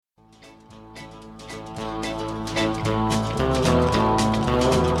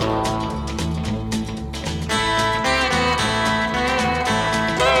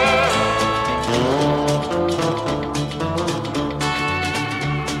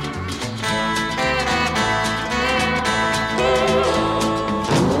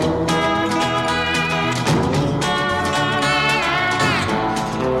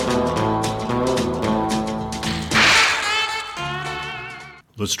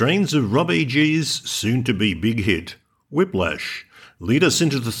strains of Rob E.G.'s soon-to-be big hit, Whiplash, lead us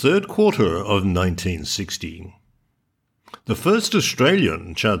into the third quarter of 1960. The first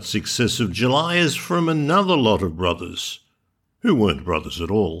Australian chart success of July is from another lot of brothers, who weren't brothers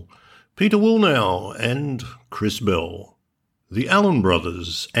at all, Peter Wilnow and Chris Bell, the Allen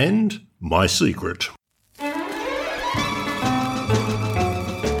Brothers and My Secret.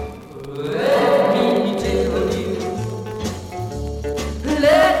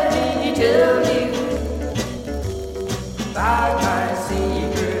 Tell you about my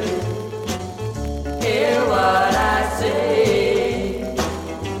secret. Hear what I say.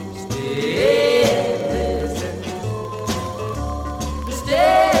 Stay and listen.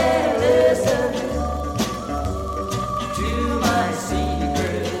 Stay and listen to my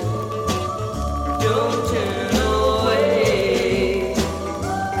secret. Don't turn away.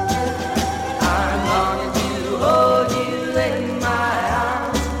 I'm longing to hold you in my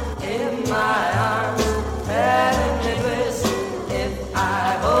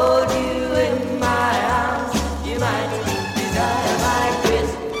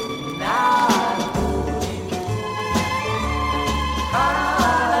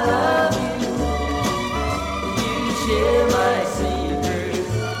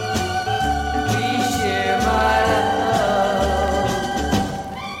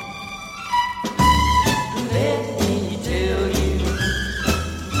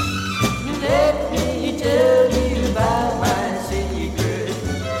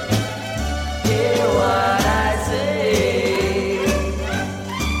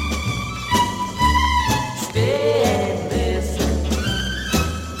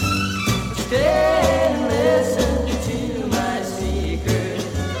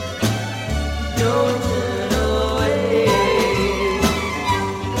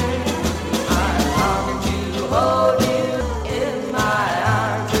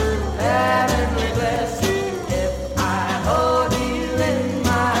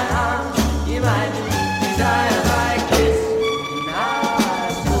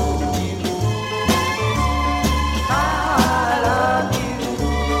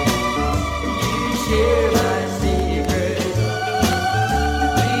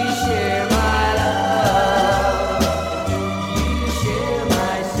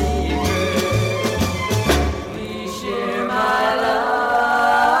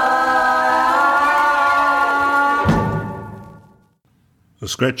A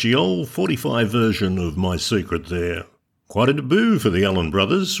scratchy old 45 version of My Secret there. Quite a debut for the Allen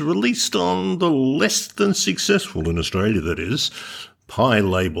Brothers, released on the less than successful, in Australia that is, Pie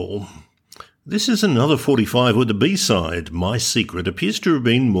label. This is another 45 with the B-side. My Secret appears to have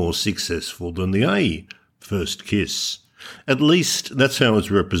been more successful than the A, First Kiss. At least that's how it's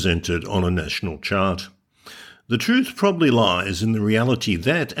represented on a national chart. The truth probably lies in the reality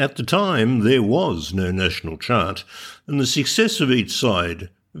that, at the time, there was no national chart, and the success of each side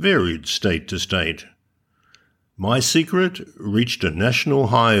varied state to state. My Secret reached a national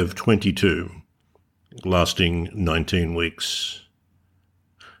high of 22, lasting 19 weeks.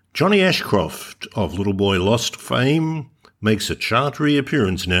 Johnny Ashcroft of Little Boy Lost fame makes a chart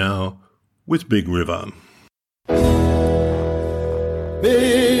reappearance now with Big River.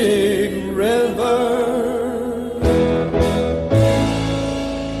 Big River,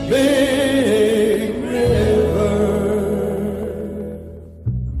 Big River,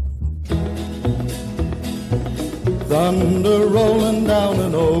 thunder rolling down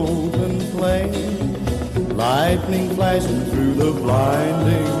an open plain, lightning flashing through the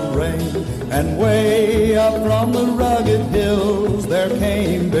blinding rain, and way up from the rugged hills there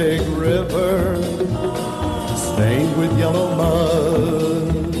came Big River, stained with yellow mud.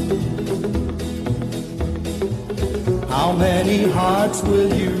 How many hearts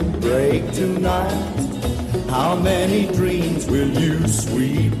will you break tonight? How many dreams will you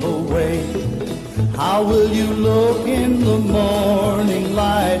sweep away? How will you look in the morning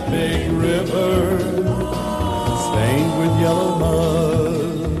light, Big River, stained with yellow mud?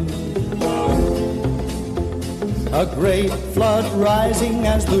 A great flood rising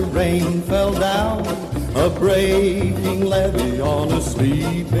as the rain fell down, a breaking levee on a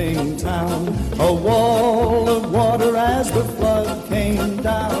sleeping town, a wall of water as the flood came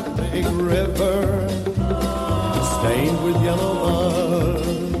down, Big River, stained with yellow mud.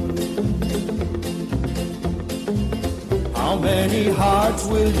 How many hearts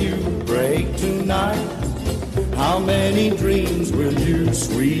will you break tonight? How many dreams will you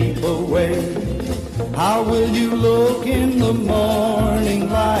sweep away? How will you look in the morning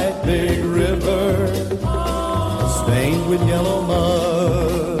light, Big River, stained with yellow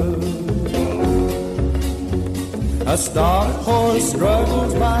mud? A stalk horse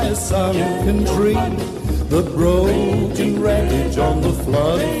struggles by a sunken tree. The broken wreckage on the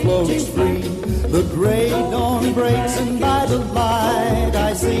flood floats free. The gray dawn breaks and by the light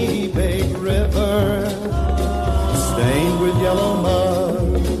I see Big River stained with yellow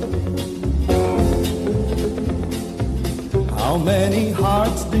mud. How many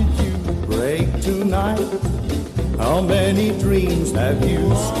hearts did you break tonight? How many dreams have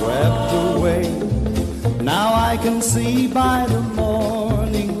you swept away? Now I can see by the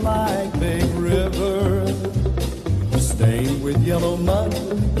morning light Big River stained with yellow mud.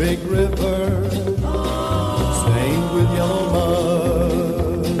 Big River stained with yellow mud.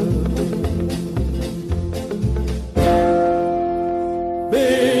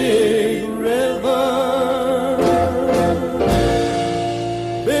 Big River,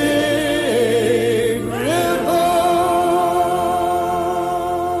 Big River.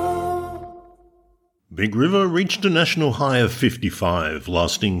 Big River reached a national high of 55,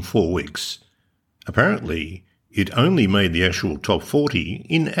 lasting 4 weeks. Apparently, it only made the actual top 40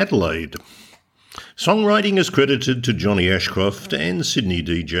 in Adelaide. Songwriting is credited to Johnny Ashcroft and Sydney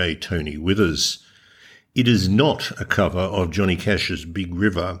DJ Tony Withers. It is not a cover of Johnny Cash's Big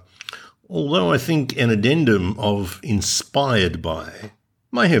River, although I think an addendum of inspired by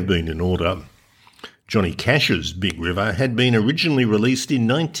may have been in order. Johnny Cash's Big River had been originally released in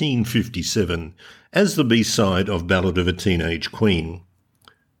 1957 as the B-side of Ballad of a Teenage Queen.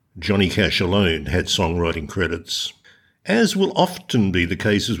 Johnny Cash alone had songwriting credits. As will often be the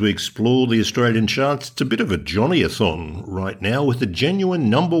case as we explore the Australian charts, it's a bit of a Johnny-a-thon right now with a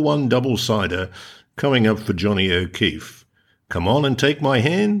genuine #1 double-sider coming up for Johnny O'Keefe. Come On and Take My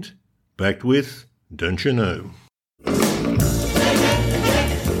Hand, backed with Don't You Know.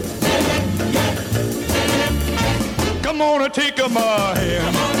 Come on and take my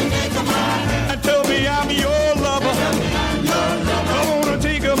hand and tell me I'm your lover. Come on and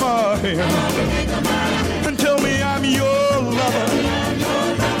take my hand and tell me I'm your lover.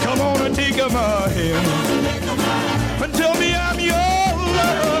 Come on and take my hand and tell me I'm your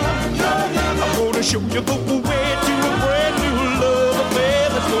lover. I'm gonna show you the way to a brand new love affair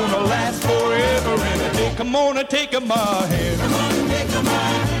that's gonna last forever and a day. Come on and take my hand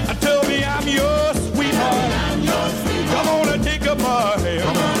and tell me I'm your sweetheart. Come on and take my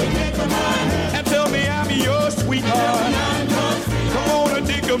hand and tell me I'm your sweetheart. Come on and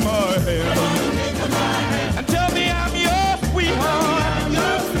take my hand and tell me I'm your sweetheart.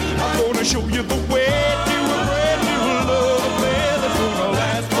 I'm gonna show you the way to a brand new love affair that's gonna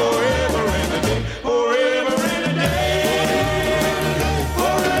last forever and a day. Forever and a day.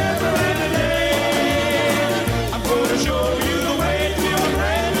 Forever and a day. I'm gonna show you the way to a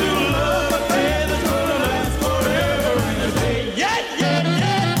brand new love affair that's gonna last forever and a day. Yeah, yeah,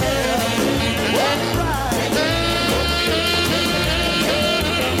 yeah, yeah. That's right.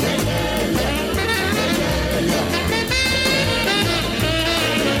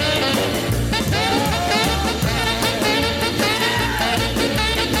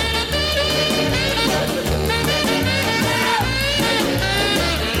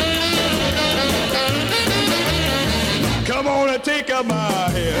 Come on and take my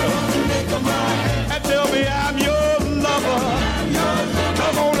hand and tell me I'm your lover.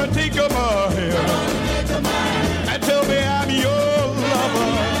 Come on and take my hand and tell me I'm your lover.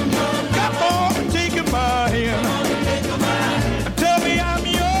 Come on and take my hand and tell me I'm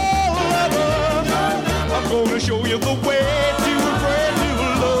your lover. I'm gonna show you the way to a brand new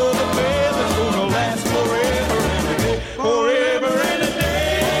love affair that's gonna last forever and a day. Forever and a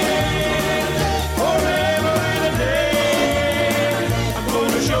day. Forever and a day. I'm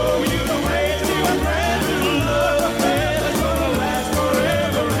gonna show you the way to a brand new love affair that's gonna last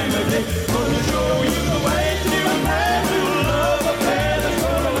forever and a day. Gonna show you the way to a brand new love affair that's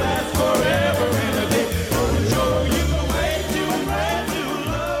gonna last forever and a day. Gonna show you the way to a brand new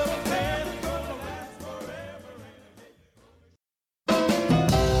love affair that's gonna last forever and a day.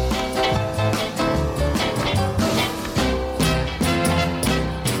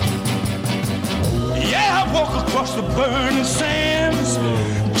 Yeah, I walk across the burning sands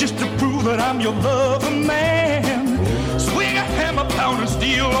just to prove that I'm your lover man. Swing a hammer, pounding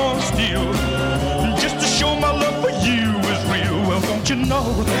steel on steel just to show my love for you is real. Well, don't you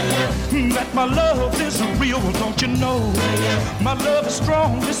know that my love is real? Well, don't you know my love is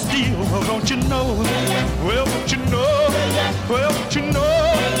strong as steel? Well, don't you know? Well, don't you know? Well, don't you know?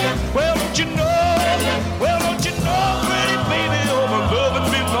 Well, don't you know? Well, don't you know, pretty baby, all my loving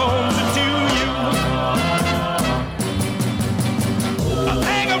belongs to you. I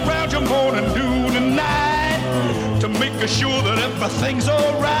hang around you morning, noon, and night to make sure that everything's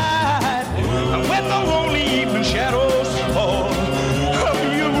alright. And when the lonely evening shadows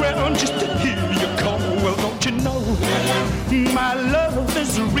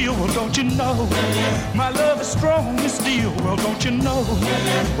know my love is strong as steel? Well, don't you know?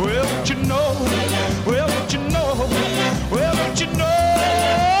 Well, don't you know? Well, don't you know? Well, don't you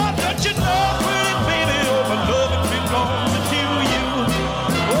know? Don't you know, pretty baby, oh, my love it belongs to you.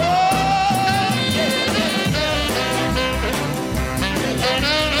 Oh,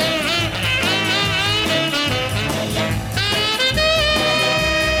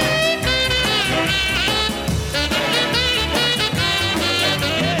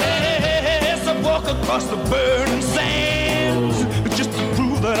 yes, I walk across the burning sands just to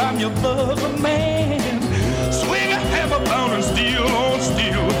prove that I'm your lover man. Swing a hammer bound and steel on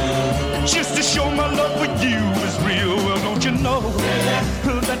steel just to show my love for you is real. Well, don't you know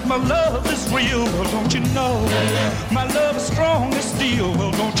that my love is real? Well, don't you know my love is strong as steel?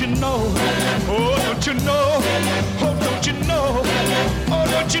 Well, don't you know? Oh, don't you know? Oh, don't you know? Oh,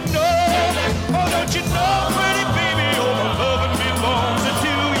 don't you know? Oh, don't you know, pretty baby, oh, my love belongs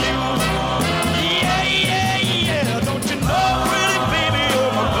to you. Yeah, yeah, yeah. Don't you know, pretty baby, oh,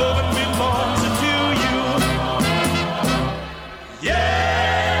 my love belongs to you.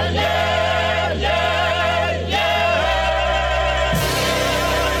 Yeah, yeah, yeah, yeah.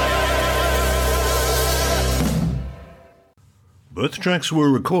 Both tracks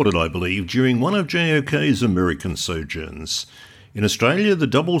were recorded, I believe, during one of JOK's American sojourns. In Australia, the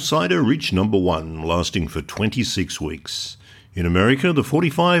double-sider reached number 1, lasting for 26 weeks. In America, the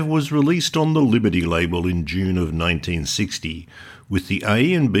 45 was released on the Liberty label in June of 1960, with the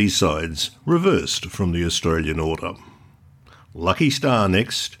A and B sides reversed from the Australian order. Lucky Star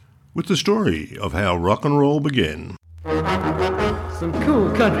next, with the story of how rock and roll began. Some cool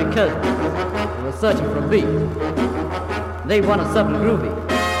country cousins who were searching for a beat. They wanted something groovy,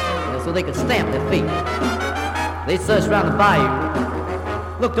 so they could stamp their feet. They searched around the bayou,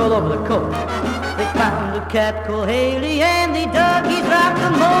 looked all over the coast. They found a cat called Haley and they dug his rock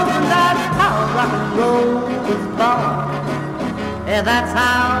the most, and that's how rock and roll was born. Yeah, that's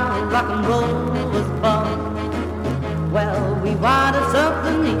how rock and roll was born. Well, we wanted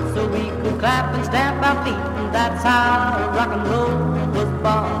something neat so we could clap and stamp our feet, and that's how rock and roll was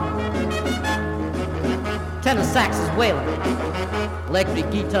born. Tenor sax is wailing, electric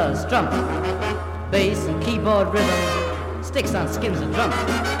guitar strumming, bass and keyboard rhythm, sticks on skins of drum.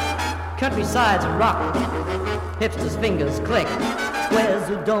 Countrysides are rocking, hipsters' fingers click. Squares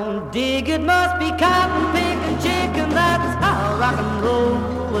who don't dig it must be cotton picking chicken. That's how rock and roll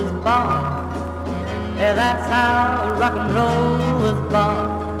was born. Yeah, that's how rock and roll was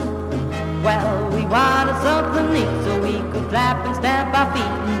born. Well, we wanted something neat so we could clap and stamp our feet,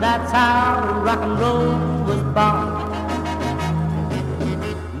 and that's how rock and roll was born.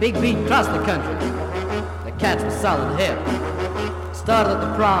 Big beat across the country, the cats with solid hair. Started at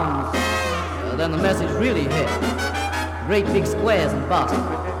the proms, then the message really hit. Great big squares in Boston,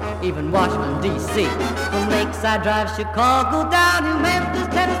 even Washington, D.C. From Lakeside Drive, Chicago, down to Memphis,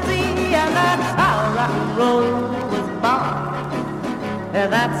 Tennessee. And that's how rock and roll was born. Yeah,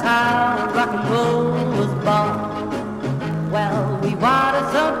 that's how rock and roll was born. Well, we wanted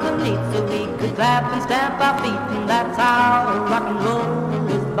something neat so we could clap and stamp our feet, and that's how rock and roll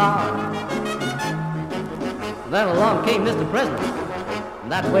was born. Then along came Mr. President,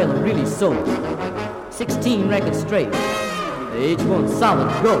 and that whaler really sold. 16 records straight, each one solid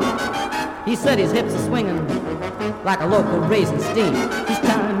gold. He said his hips are swinging like a local racing steam. Each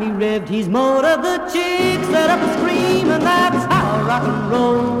time he revved his motor, the chicks set up a scream, and that's how rock and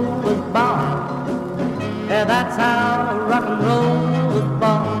roll was born. Yeah, that's how rock and roll was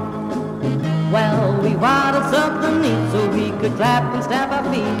born. Well, we wanted something neat so we could clap and stamp our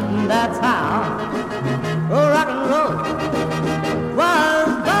feet, and that's how rock and roll was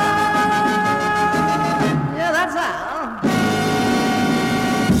born. Yeah, that's how.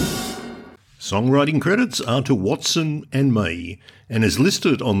 Songwriting credits are to Watson and May, and is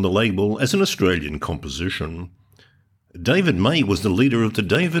listed on the label as an Australian composition. David May was the leader of the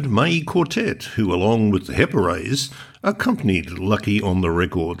David May Quartet, who, along with the Heperays, accompanied Lucky on the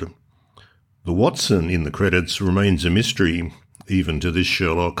record. The Watson in the credits remains a mystery, even to this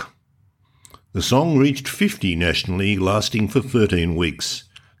Sherlock. The song reached 50 nationally, lasting for 13 weeks.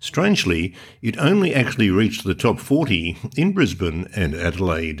 Strangely, it only actually reached the top 40 in Brisbane and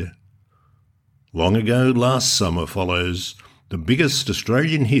Adelaide. Long Ago Last Summer follows, the biggest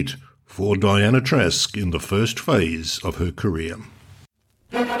Australian hit for Diana Trask in the first phase of her career.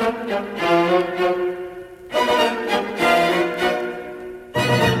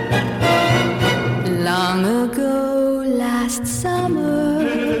 Long ago last summer,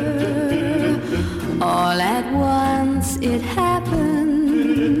 all at once it happened.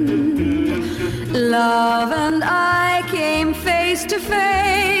 Love and I came face to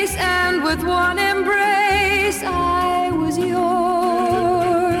face, and with one embrace I was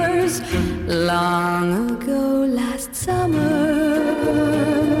yours. Long ago last summer,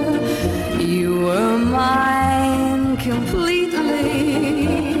 you were mine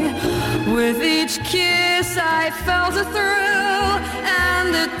completely. With each kiss I felt a thrill,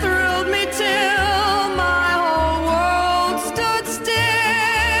 and it thrilled me till my whole world stood still.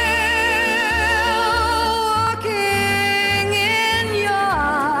 Looking in your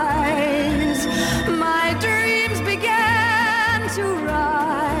eyes, my dreams began to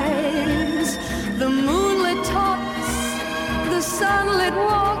rise. The moonlit talks, the sunlit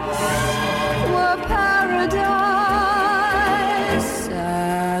walks were paradise.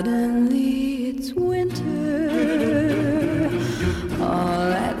 Suddenly it's winter,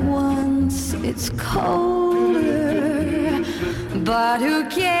 all at once it's colder. But who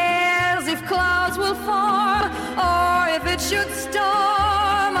cares if clouds will form, or if it should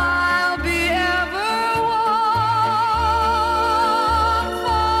storm, I'll be ever warm.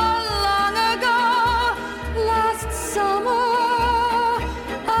 For long ago, last summer,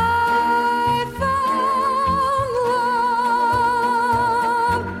 I found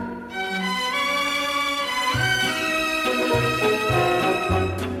love.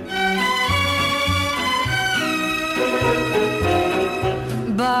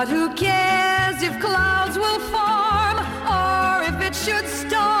 But who cares if clouds will form, or if it should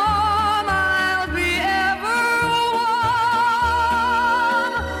storm, I'll be ever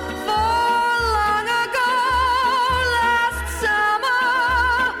warm. For long ago, last summer,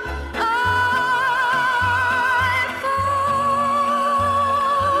 I found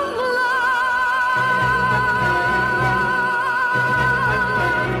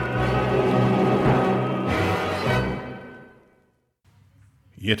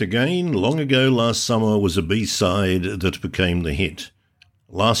Yet again, Long Ago Last Summer was a B-side that became the hit,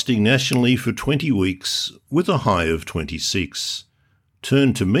 lasting nationally for 20 weeks with a high of 26.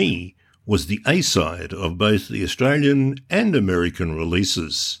 Turn to Me was the A-side of both the Australian and American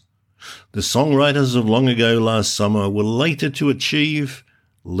releases. The songwriters of Long Ago Last Summer were later to achieve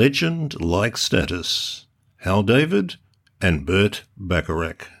legend-like status: Hal David and Burt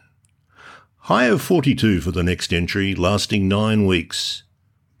Bacharach. High of 42 for the next entry, lasting 9 weeks.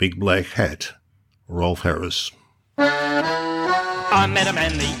 Big Black Hat, Rolf Harris. I met a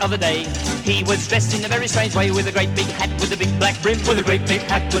man the other day. He was dressed in a very strange way, with a great big hat with a big black brim, with a great big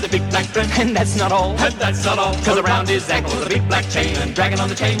hat with a big black brim. And that's not all. And that's not all. Cause around his ankle was a big black chain, and dragging on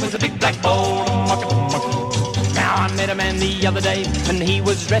the chain was a big black ball. Now I met a man the other day, and he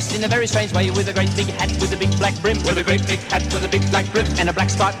was dressed in a very strange way, with a great big hat with a big black brim, with a great big hat with a big black brim, and a black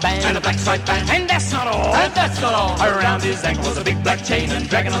striped band, and a black striped band. And that's not all. And that's not all. Around his ankle was a big black chain, and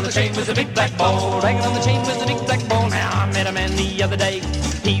dragging on the chain was a big black ball. Dragging on the chain was a big black ball. Now I met a man the other day.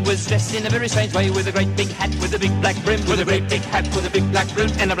 He was dressed in a very strange way, with a great big hat with a big black brim, with a great big hat with a big black brim,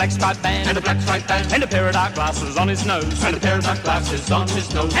 and a black striped band, and a black striped band, and a pair of dark glasses on his nose, and a pair of dark glasses on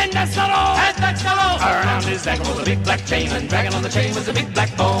his nose. And that's not all. And that's not all. Around his ankle was a big black chain, and dragging on the chain was a big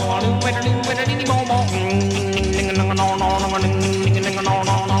black ball.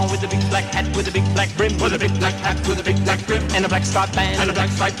 With a big black hat with a big black brim, with a big black hat with a big black brim, and a black striped band, and a black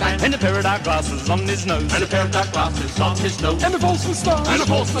striped band, and a pair of dark glasses on his nose, and a pair of dark glasses on his nose, and a false moustache, and a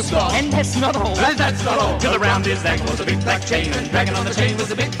false moustache. And that's not all. And that's not all. Till around his ankle was a big black chain, and dragging on the chain was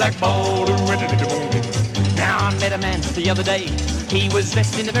a big black ball. Now I met a man the other day. He was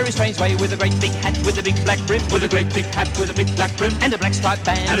dressed in a very strange way, with a great big hat with a big black brim, with a great big hat with a big black brim, and a black striped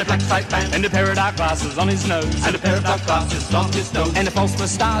band, and a black striped band, and a pair of dark glasses on his nose, and a pair of dark glasses on his nose, and a false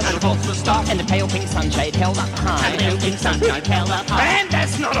moustache, and a false moustache, and a pale pink sunshade held up high, and a pale pink sunshade held up high. And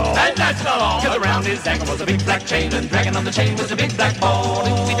that's not all. And that's not all. Cause around his ankle was a big black chain, and dragging on the chain was a big black ball.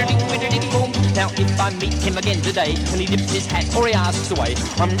 Now if I meet him again today, and he dips his hat or he asks the way,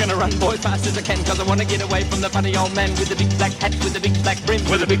 I'm gonna run, boy, fast as I can, cause I wanna get away from the funny old man with the big black hat with the big black brim,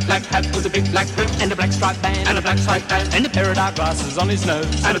 with a big black hat with a big black brim, and a black striped band, and a black striped band, and a pair of dark glasses on his nose,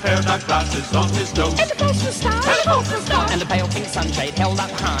 and a pair of dark glasses on his nose, and a false moustache, and a false moustache, and a pale pink sunshade held up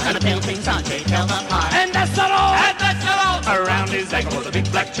high, and a pale pink sunshade held up high. And that's not all. And that's not all. Around his ankle was a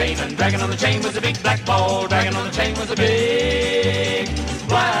big black chain, and dragging on the chain was a big black ball. Dragging on the chain was a big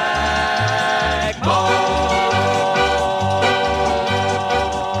black ball.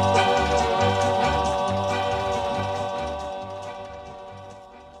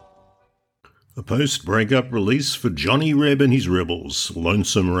 A post-breakup release for Johnny Reb and his Rebels,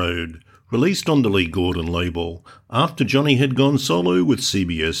 Lonesome Road, released on the Lee Gordon label after Johnny had gone solo with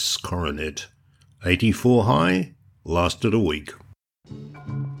CBS Coronet. 84 high, lasted a week.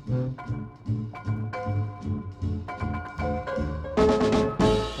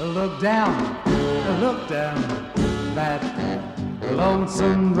 look down that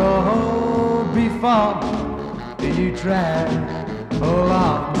lonesome road before you travel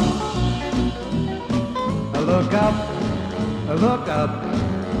on. Look up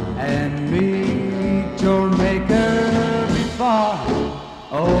and meet your maker before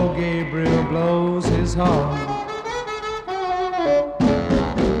old Gabriel blows his horn.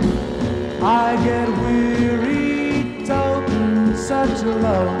 I get weary toting such a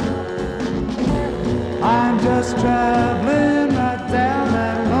load. I'm just traveling right down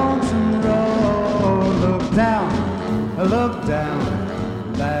that lonesome road. Look down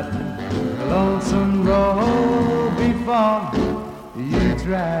that lonesome road before you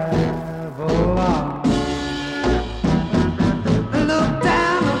travel on. Look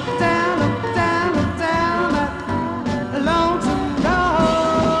down that lonesome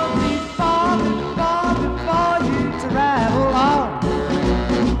road before you travel on.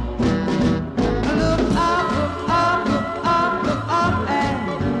 Look up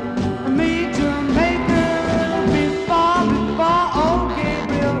and meet your maker before old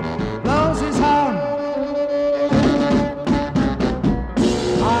Gabriel blows his horn.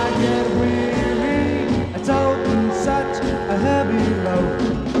 I get weary toting such a heavy load.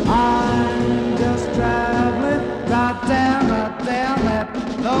 I'm just traveling right down that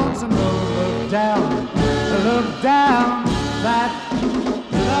lonesome road. Look down that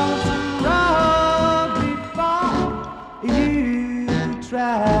lonesome road before you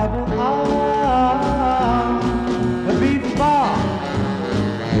travel on. Before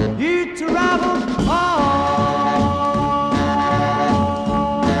you travel on.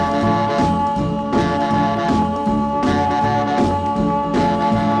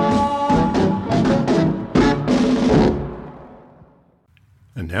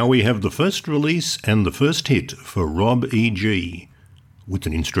 And now we have the first release and the first hit for Rob E.G. with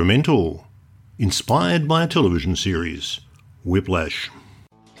an instrumental inspired by a television series, Whiplash.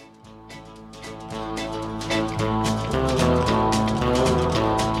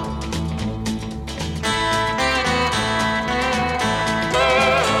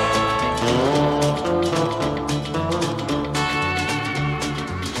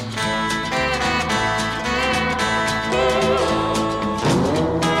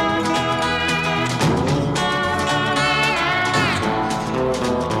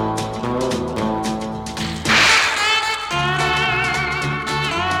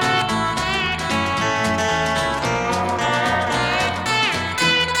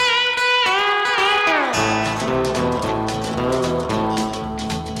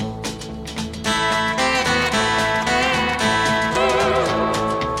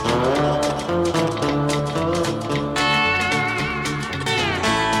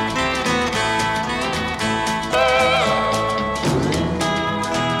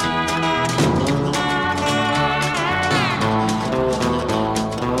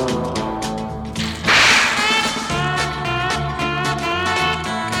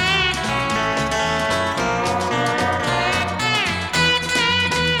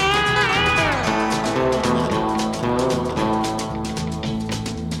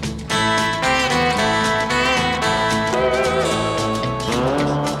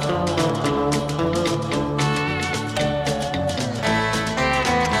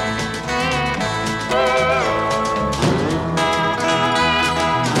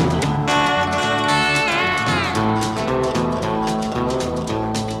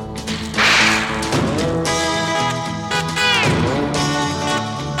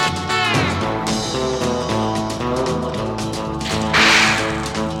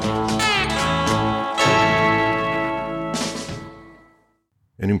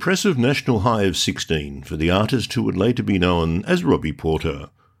 An impressive national high of 16 for the artist who would later be known as Robbie Porter.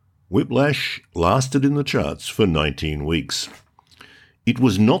 Whiplash lasted in the charts for 19 weeks. It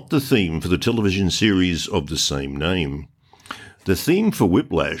was not the theme for the television series of the same name. The theme for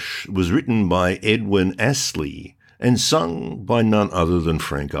Whiplash was written by Edwin Astley and sung by none other than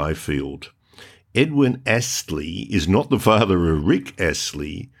Frank Ifield. Edwin Astley is not the father of Rick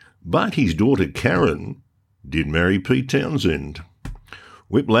Astley, but his daughter Karen did marry Pete Townsend.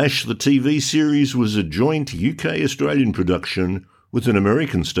 Whiplash, the TV series, was a joint UK-Australian production with an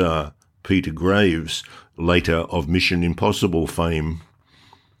American star, Peter Graves, later of Mission Impossible fame.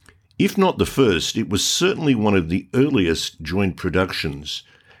 If not the first, it was certainly one of the earliest joint productions,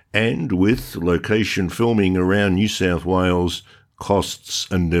 and with location filming around New South Wales, costs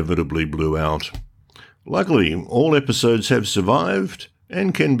inevitably blew out. Luckily, all episodes have survived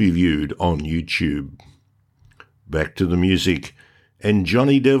and can be viewed on YouTube. Back to the music, and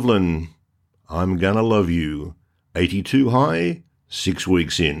Johnny Devlin, I'm Gonna Love You, 82 high, 6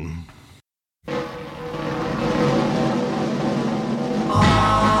 weeks in.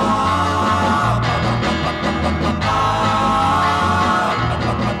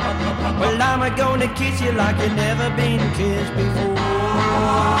 Well, I'm gonna kiss you like you've never been kissed before.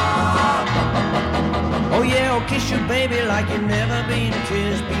 Oh yeah, I'll kiss you, baby, like you've never been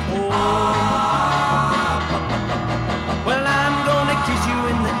kissed before. Well, I'm gonna kiss you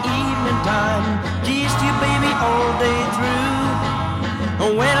in the evening time, kiss you, baby, all day through.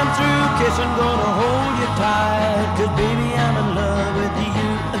 And when I'm through kissing, gonna hold you tight, 'cause baby, I'm in love with you.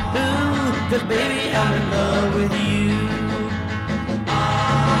 'Cause baby, I'm in love with you.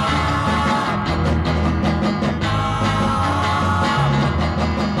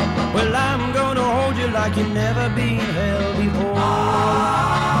 Well, I'm gonna hold you like you've never been held before.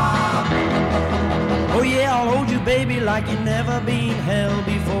 Oh yeah, I'll hold you, baby, like you've never been held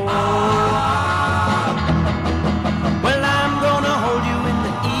before. Well, I'm gonna hold you in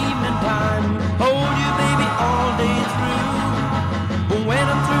the evening time, hold you, baby, all day through. But when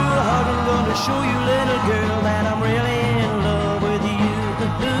I'm through a hug, I'm gonna show you, little girl, that I'm really in love with you.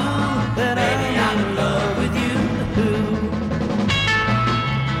 That baby, I'm in love with you.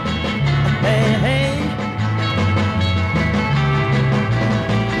 Hey, hey.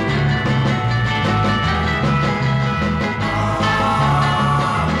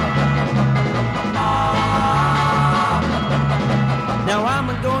 Now I'm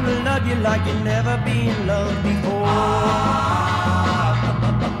gonna love you like you've never been loved before.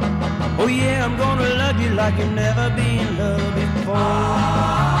 Oh yeah, I'm gonna love you like you've never been loved before.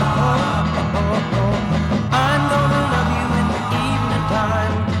 I'm gonna love you in the evening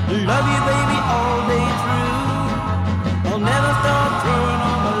time, love you, baby, all day through. I'll never stop throwing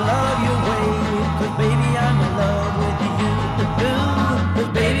all my love your way, 'cause baby, I'm in love with you.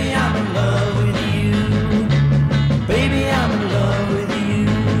 'Cause baby, I'm in love with you. Baby, I'm in love with you.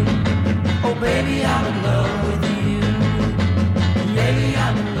 Oh baby, I'm in love with you. Baby,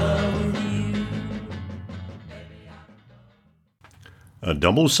 I'm in love with you. A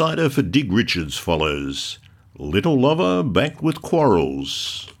double-sider for Dig Richards follows. Little Lover back with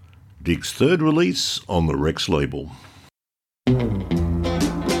Quarrels. Dig's third release on the Rex label.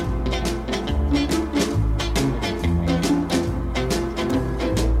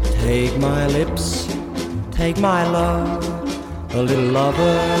 Take my lips, take my love, a little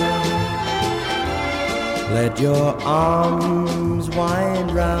lover. Let your arms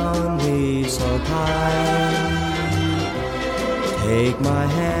wind round me so tight. Take my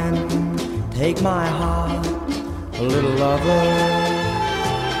hand, take my heart, a little lover.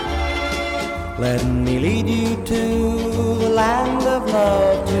 Let me lead you to the land of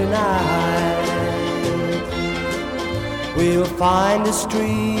love tonight. We'll find a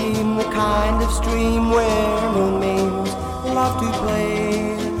stream, the kind of stream where moonbeams love to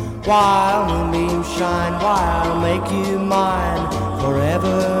play. While moonbeams shine, while make you mine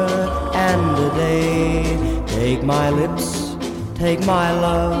forever and a day. Take my lips, take my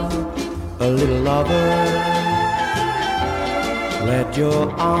love, a little lover. Let your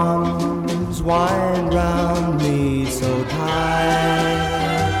arms wind round me so tight.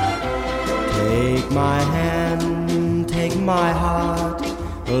 Take my hand, take my heart,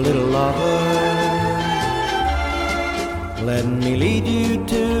 a little lover. Let me lead you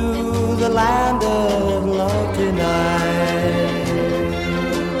to the land of love tonight.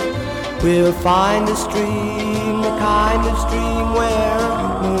 We'll find a stream, the kind of stream where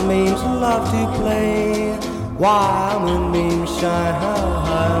moonbeams love to play. While moonbeams shine,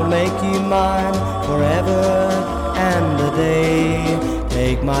 I'll make you mine forever and a day.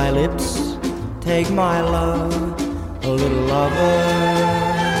 Take my lips, take my love, a little lover.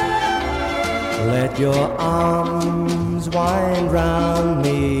 Let your arms wind round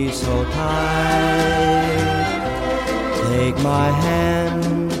me so tight. Take my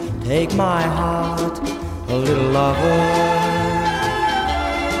hand, take my heart, a little lover.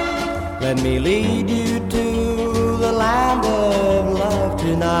 Let me lead you to the land of love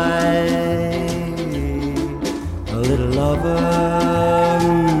tonight. A little lover,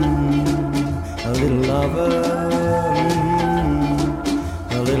 a little lover,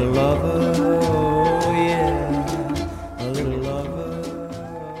 a little lover.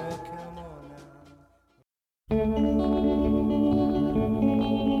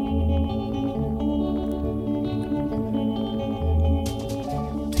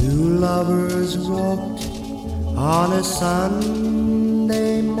 Lovers walked on a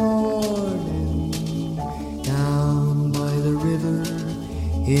Sunday morning down by the river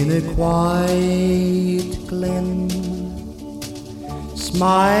in a quiet glen,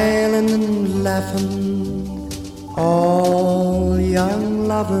 smiling and laughing all young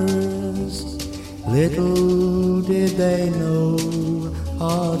lovers, little did they know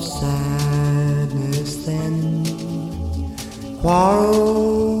of sadness then.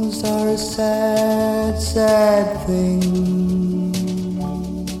 Quarrels are a sad, sad thing.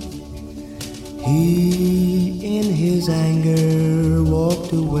 He in his anger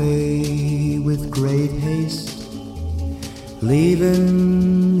walked away with great haste,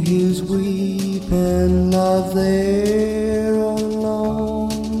 leaving his weeping love there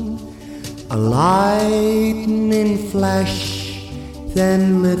alone. A lightning flash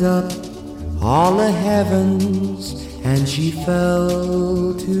then lit up all the heavens, and she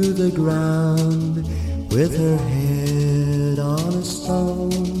fell to the ground with her head on a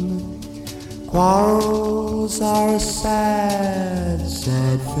stone. Quarrels are a sad,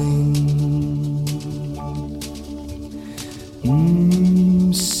 sad thing.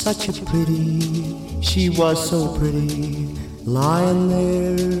 Such a pretty, she was so pretty, lying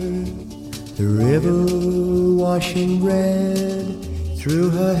there, the river washing red through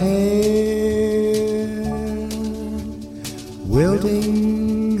her hair,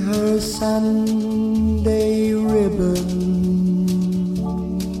 wilting her Sunday ribbons.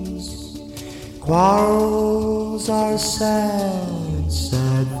 Quarrels are a sad,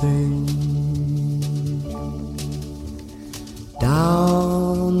 sad thing.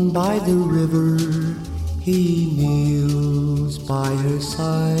 Down by the river he kneels by her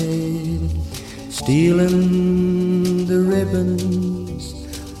side, stealing the ribbons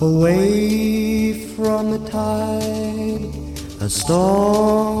away from the tide. A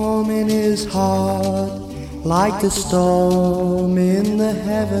storm in his heart, like the storm in the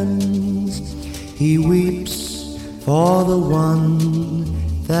heavens. He weeps for the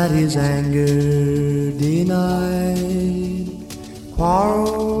one that his anger denied.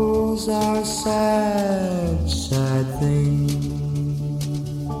 Quarrels are a sad, sad thing.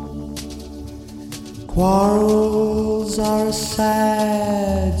 Quarrels are a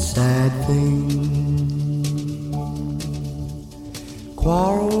sad, sad thing.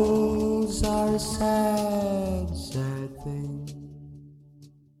 Quarrels are a sad, sad thing.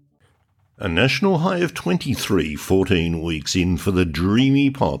 A national high of 23, 14 weeks in for the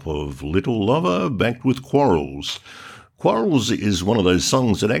dreamy pop of Little Lover backed with Quarrels. Quarrels is one of those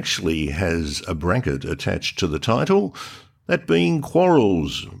songs that actually has a bracket attached to the title, that being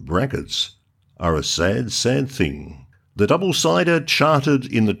Quarrels, brackets, are a sad, sad thing. The double-sider charted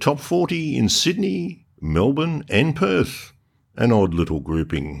in the top 40 in Sydney, Melbourne and Perth. An odd little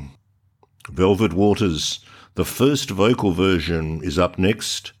grouping. Velvet Waters, the first vocal version, is up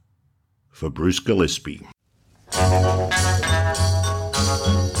next for Bruce Gillespie.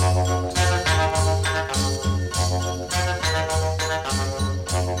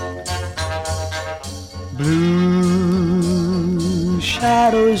 Blue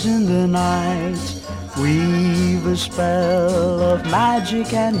shadows in the night weave a spell of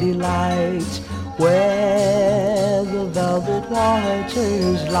magic and delight, where the velvet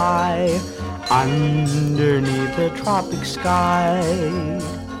waters lie underneath the tropic sky.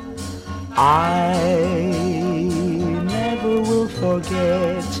 I never will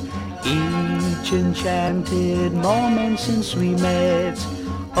forget each enchanted moment since we met.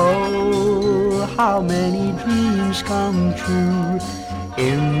 Oh, how many dreams come true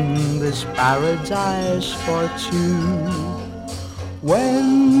in this paradise for two.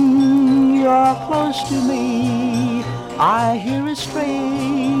 When you're close to me, I hear a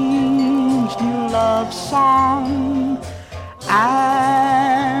strange new love song.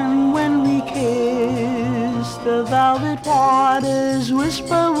 And when we kiss, the velvet waters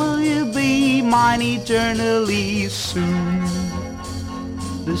whisper, will you be mine eternally soon?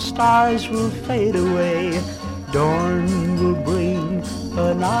 The stars will fade away, dawn will bring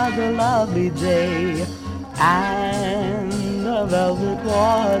another lovely day, and the velvet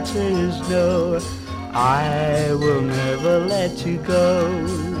waters know I will never let you go.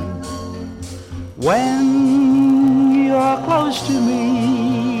 When you're close to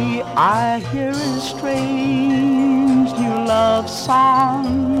me, I hear a strange new love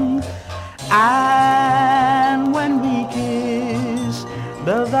song, and when we kiss,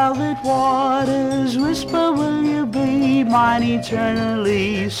 the velvet waters whisper, will you be mine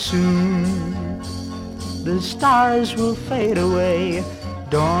eternally soon? The stars will fade away,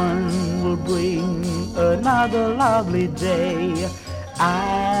 dawn will bring another lovely day,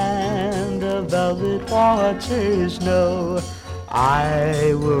 and the velvet waters know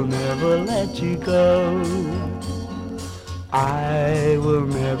I will never let you go. I will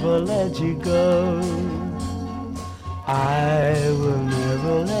never let you go. I will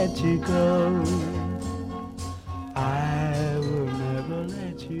never let you go. I will never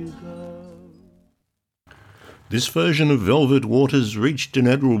This version of Velvet Waters reached an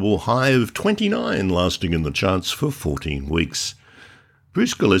admirable high of 29, lasting in the charts for 14 weeks.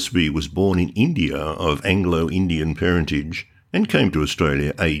 Bruce Gillespie was born in India of Anglo-Indian parentage and came to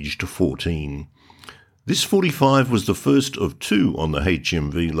Australia aged 14. This 45 was the first of two on the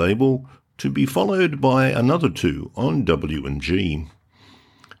HMV label, to be followed by another two on W&G.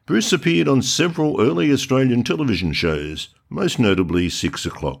 Bruce appeared on several early Australian television shows, most notably 6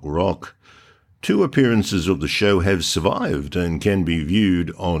 O'Clock Rock. 2 appearances of the show have survived and can be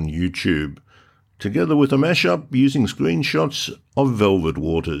viewed on YouTube, together with a mashup using screenshots of Velvet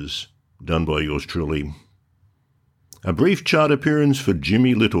Waters, done by yours truly. A brief chart appearance for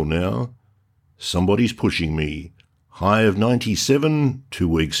Jimmy Little now. Somebody's Pushing Me. High of 97, 2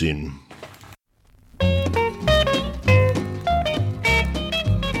 weeks in.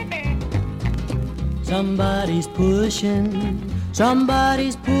 Somebody's pushing,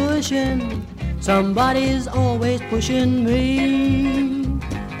 somebody's pushing, somebody's always pushing me.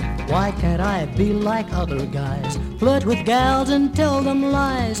 Why can't I be like other guys, flirt with gals and tell them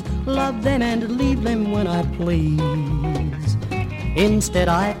lies, love them and leave them when I please? Instead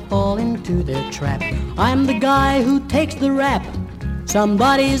I fall into their trap, I'm the guy who takes the rap,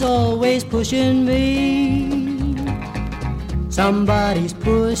 somebody's always pushing me. Somebody's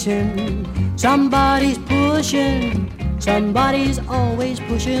pushing, somebody's pushing, somebody's always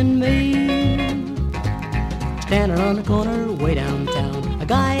pushing me. Standing on the corner way downtown, a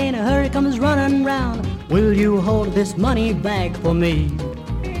guy in a hurry comes running round. Will you hold this money bag for me?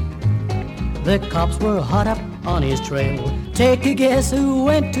 The cops were hot up on his trail. Take a guess who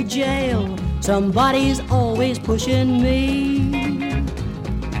went to jail? Somebody's always pushing me.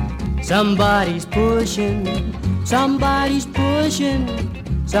 Somebody's pushing, somebody's pushing,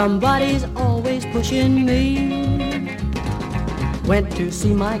 somebody's always pushing me. Went to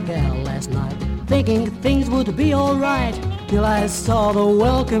see my gal last night, thinking things would be alright, till I saw the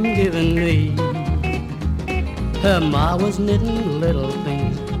welcome given me. Her ma was knitting little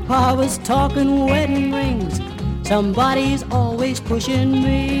things, pa was talking wedding rings, somebody's always pushing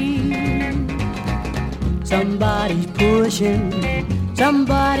me. Somebody's pushing,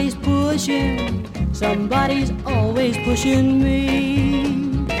 somebody's pushing, somebody's always pushing me.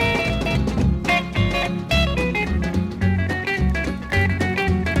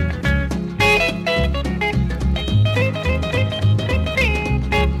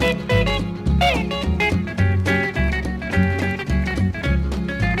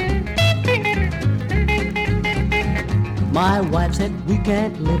 My wife said we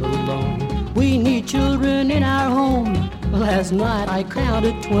can't live alone, we need children in our home. Last night I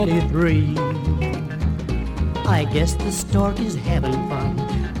counted 23. I guess the stork is having fun,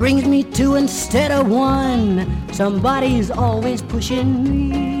 brings me 2 instead of 1. Somebody's always pushing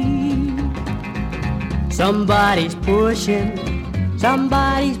me. Somebody's pushing,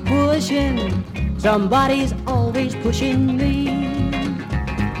 somebody's pushing, somebody's always pushing me.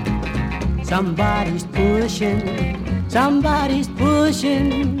 Somebody's pushing, somebody's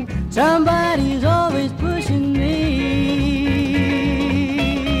pushing, somebody's always pushing me.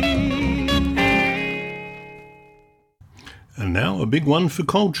 And now a big one for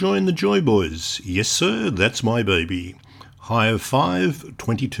Cold Joy and the Joy Boys. Yes, sir, that's my baby. High of 5,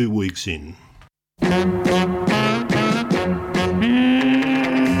 22 weeks in.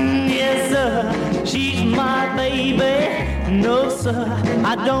 Yes, sir, she's my baby. No, sir,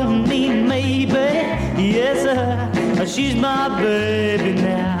 I don't mean maybe. Yes, sir, she's my baby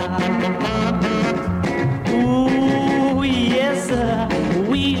now. Ooh, yes, sir,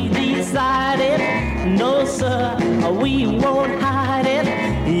 we've decided. No, sir, we won't hide it.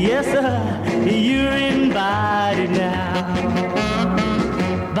 Yes, sir, you're invited now.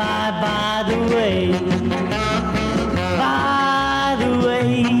 By the way, by the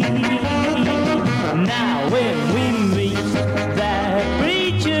way, now when we meet that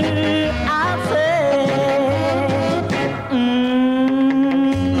preacher, I'll say,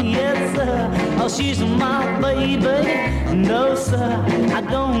 yes, sir, oh, she's my baby. No, sir, I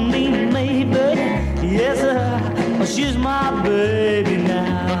don't mean maybe. Yes, sir, oh, she's my baby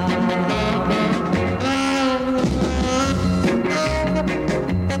now.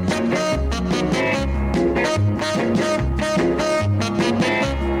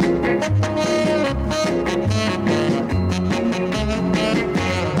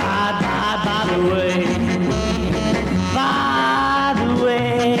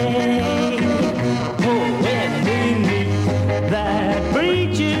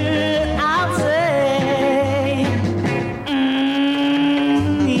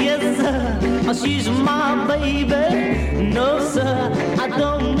 She's my baby. No, sir, I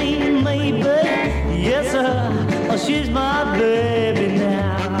don't mean maybe. Yes, sir, she's my baby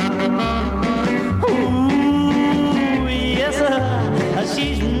now. Ooh, yes,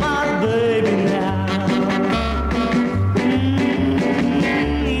 she's my baby now.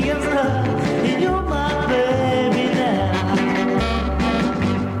 Yes, you're my baby now.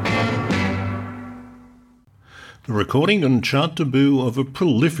 The recording and chart debut of a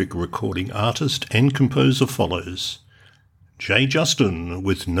prolific recording artist and composer follows. Jay Justin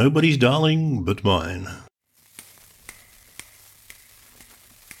with Nobody's Darling But Mine.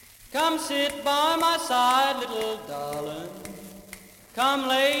 Come sit by my side, little darling. Come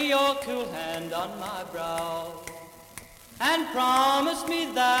lay your cool hand on my brow and promise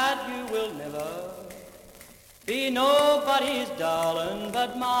me that you will never be nobody's darling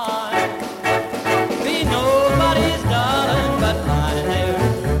but mine. Be nobody's darling but mine, dear.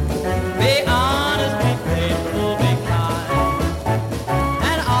 Be honest, be faithful, be kind,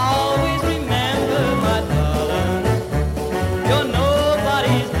 and always remember, my darling, you're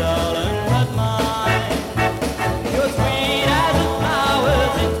nobody's darling but mine. You're sweet as the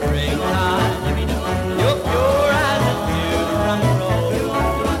flowers in springtime. You're pure as the dew from the rose.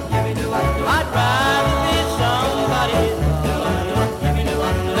 I'd rather be somebody's darling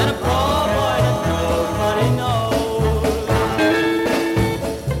than a poor boy that nobody knows.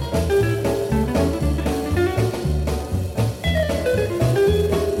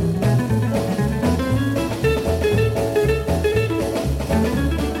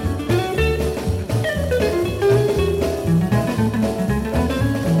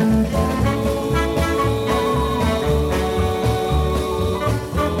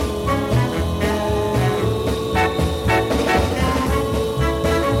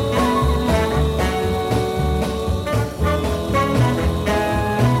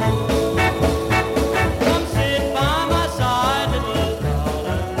 Come sit by my side, little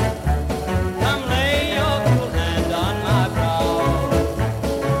darling. Come lay your cool hand on my brow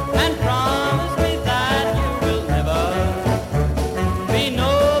and promise me that you will never be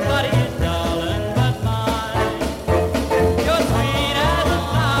nobody's darling but mine. You're sweet as the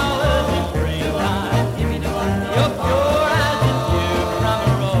flowers in springtime. You're pure as the dew from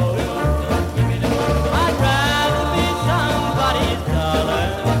a rose. I'd rather be somebody's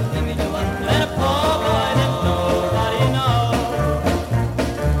darling than a poor boy that nobody knows.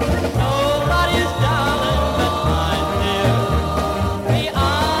 Nobody's darling but mine, dear. Be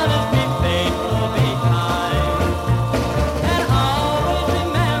honest, be faithful, be kind, and always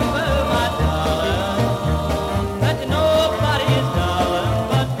remember, my darling, that nobody's darling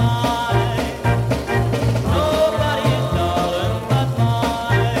but mine. Nobody's darling but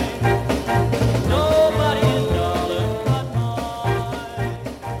mine. Nobody's darling but mine.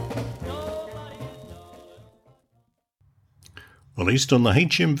 Released on the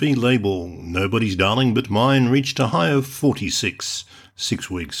HMV label, Nobody's Darling But Mine reached a high of 46, 6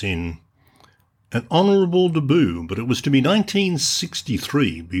 weeks in. An honourable debut, but it was to be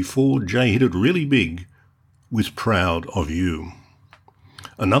 1963 before Jay hit it really big with Proud of You.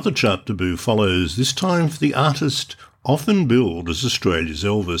 Another chart debut follows, this time for the artist often billed as Australia's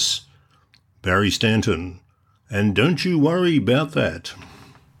Elvis, Barry Stanton, and Don't You Worry About That.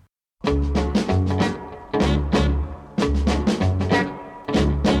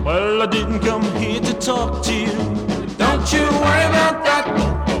 Well, I didn't come here to talk to you. Don't you worry about that.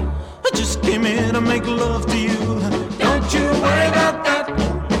 I just came here to make love to you. Don't you worry about that.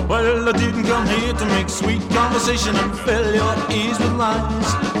 Well, I didn't come here to make sweet conversation and fill your ears with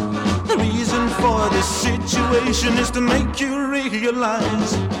lies. The reason for this situation is to make you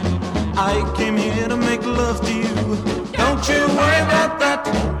realize I came here to make love to you. Don't you worry about that.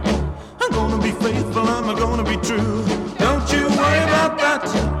 I'm gonna be faithful, I'm gonna be true. Don't you worry about that.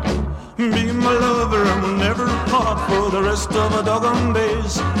 Be my lover and we'll never part for the rest of our doggone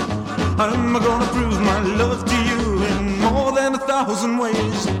days. I'm gonna prove my love to you in more than 1,000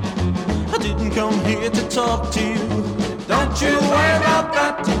 ways. I didn't come here to talk to you. Don't you worry about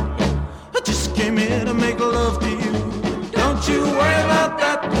that. I just came here to make love to you. Don't you worry about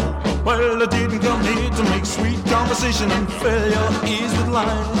that. Well, I didn't come here to make sweet conversation and fill your ears with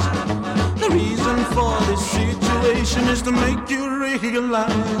lies. The reason for this situation is to make you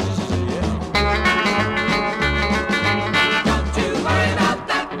realize. Don't you worry about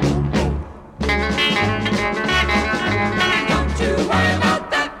that. Don't you worry about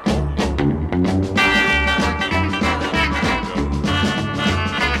that.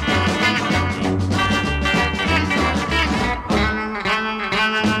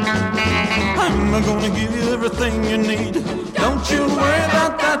 I'm gonna give you everything you need. Don't you worry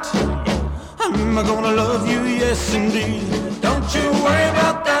about that. I'm gonna love you, yes indeed. Don't you worry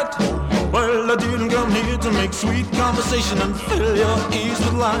about that. Well, I didn't come here to to make sweet conversation and fill your ears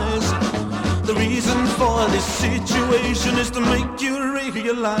with lies. The reason for this situation is to make you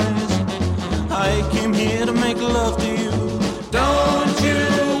realize I came here to make love to you. Don't you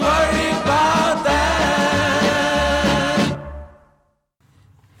worry about that.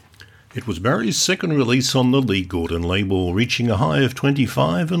 It was Barry's second release on the Lee Gordon label, reaching a high of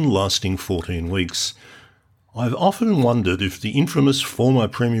 25 and lasting 14 weeks. I've often wondered if the infamous former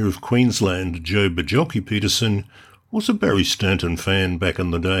Premier of Queensland, Joe Bjelke-Petersen, was a Barry Stanton fan back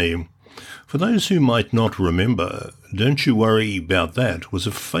in the day. For those who might not remember, Don't You Worry About That was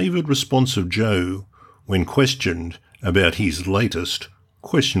a favoured response of Joe when questioned about his latest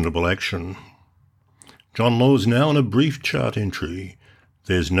questionable action. John Law's now on a brief chart entry.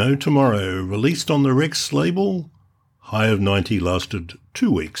 There's No Tomorrow, released on the Rex label. High of 90 lasted 2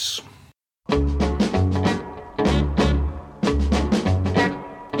 weeks.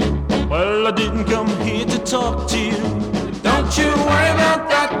 Well, I didn't come here to talk to you. Don't you worry about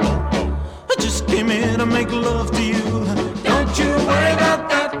that. I just came here to make love to you. Don't you worry about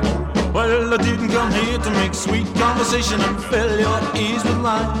that. Well, I didn't come here to make sweet conversation and fill your ears with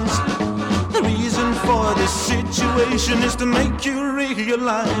lies. The reason for this situation is to make you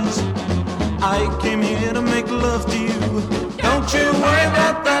realize I came here to make love to you. Don't you worry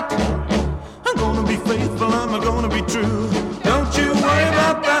about that. I'm gonna be faithful, I'm gonna be true. Don't you worry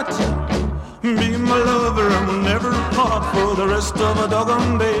about that. Be my lover and we'll never part for the rest of our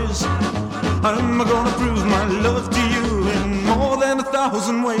doggone days. I'm gonna prove my love to you in more than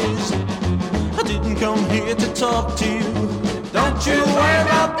 1,000 ways. I didn't come here to talk to you. Don't you worry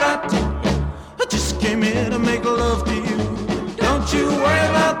about that. I just came here to make love to you. Don't you worry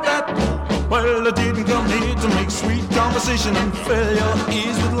about that. Well, I didn't come here to make sweet conversation and fill your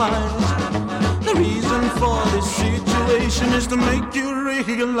ears with lies. The reason for this situation is to make you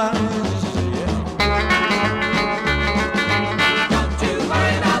realize. Don't you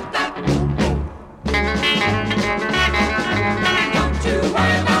worry about that. Don't you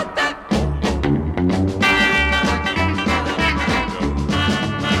worry about that.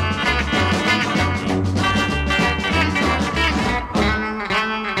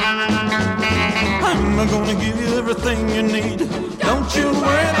 I'm gonna give you everything you need. Don't you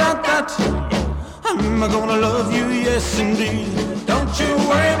worry about that. I'm gonna love you, yes indeed. Don't you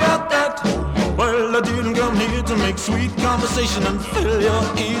worry about that. Well, I didn't come here to make sweet conversation and fill your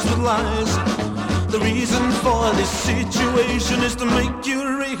ears with lies. The reason for this situation is to make you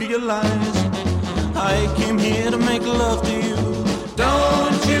realize I came here to make love to you.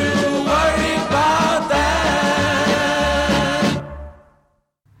 Don't you worry about that.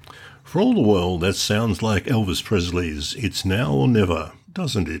 For all the world, that sounds like Elvis Presley's It's Now or Never,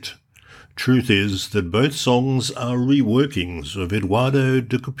 doesn't it? Truth is that both songs are reworkings of Eduardo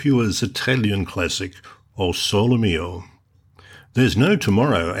de Capua's Italian classic, O Sole Mio. There's No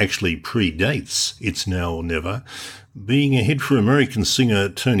Tomorrow actually predates It's Now or Never, being a hit for American singer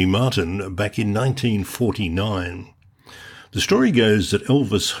Tony Martin back in 1949. The story goes that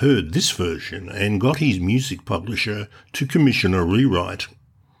Elvis heard this version and got his music publisher to commission a rewrite.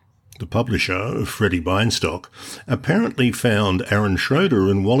 The publisher, Freddie Beinstock, apparently found Aaron Schroeder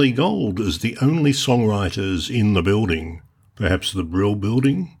and Wally Gold as the only songwriters in the building, perhaps the Brill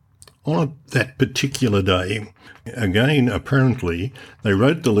Building, on that particular day. Again, apparently, they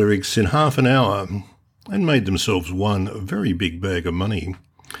wrote the lyrics in half an hour and made themselves one very big bag of money.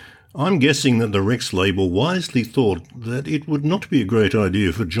 I'm guessing that the Rex label wisely thought that it would not be a great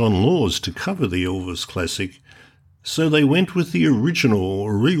idea for John Laws to cover the Elvis classic, so they went with the original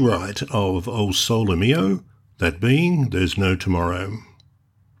rewrite of O Sole Mio, that being There's No Tomorrow.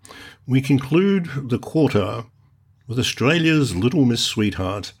 We conclude the quarter with Australia's Little Miss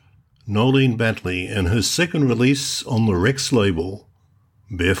Sweetheart, Nolene Batley, and her second release on the Rex label,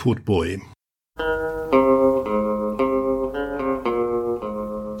 Barefoot Boy.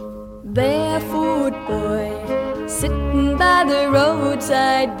 Barefoot boy, sitting by the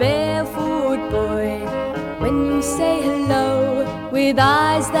roadside, barefoot boy. When you say hello, with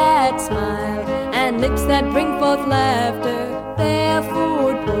eyes that smile and lips that bring forth laughter,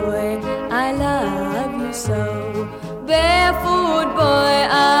 barefoot boy, I love you so. Barefoot boy,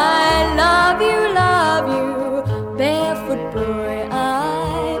 I love you, love you. Barefoot boy,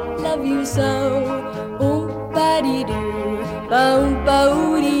 I love you so. Oom-ba-dee-doo,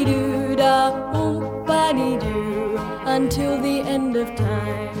 ba-oom-ba-oo-dee-doo, da-oom-ba-dee-doo, until the end of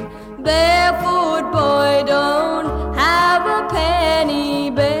time. Barefoot boy don't have a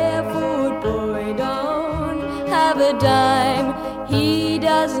penny, barefoot boy don't have a dime. He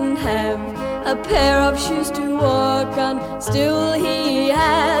doesn't have a pair of shoes to walk on. Still he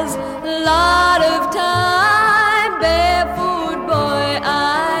has a lot of time. Barefoot boy,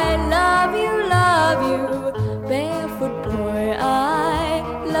 I love you, barefoot boy, I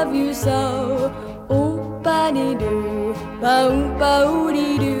love you so. Oompa-dee-doo,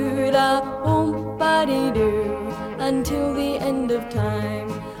 ba-oompa-oo-dee-doo, da, oompa-dee-doo, until the end of time.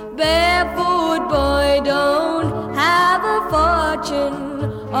 Barefoot boy don't have a fortune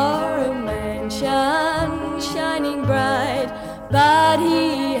or a mansion shining bright, but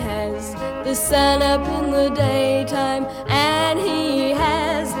he has the sun up in the daytime, and he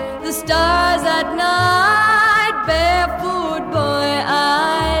has the stars at night. Barefoot boy,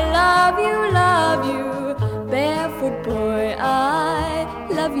 I love you, barefoot boy, I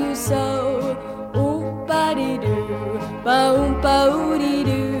love you so. Oompa-dee-doo,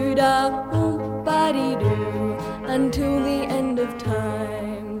 ba-oompa-oo-dee-doo, da, oompa-dee-doo, until the end of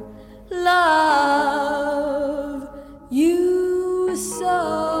time. Love you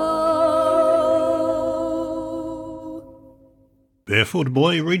so. Barefoot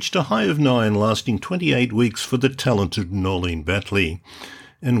Boy reached a high of 9, lasting 28 weeks for the talented Noeline Batley,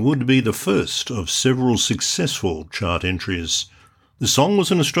 and would be the first of several successful chart entries. The song was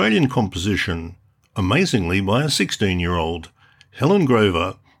an Australian composition, amazingly by a 16-year-old. Helen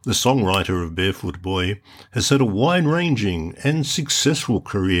Grover, the songwriter of Barefoot Boy, has had a wide-ranging and successful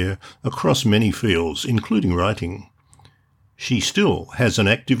career across many fields, including writing. She still has an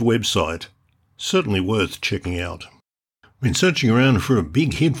active website, certainly worth checking out. Been searching around for a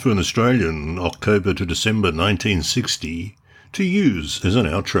big hit for an Australian, October to December 1960, to use as an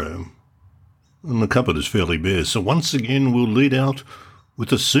outro. And the cupboard is fairly bare, so once again we'll lead out with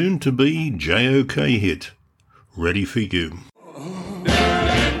the soon-to-be J.O.K. hit, Ready For You.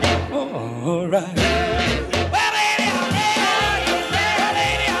 All right.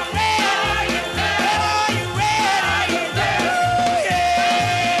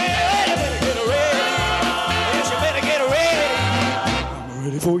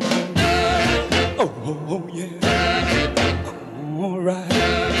 For you. Oh, oh, oh, yeah.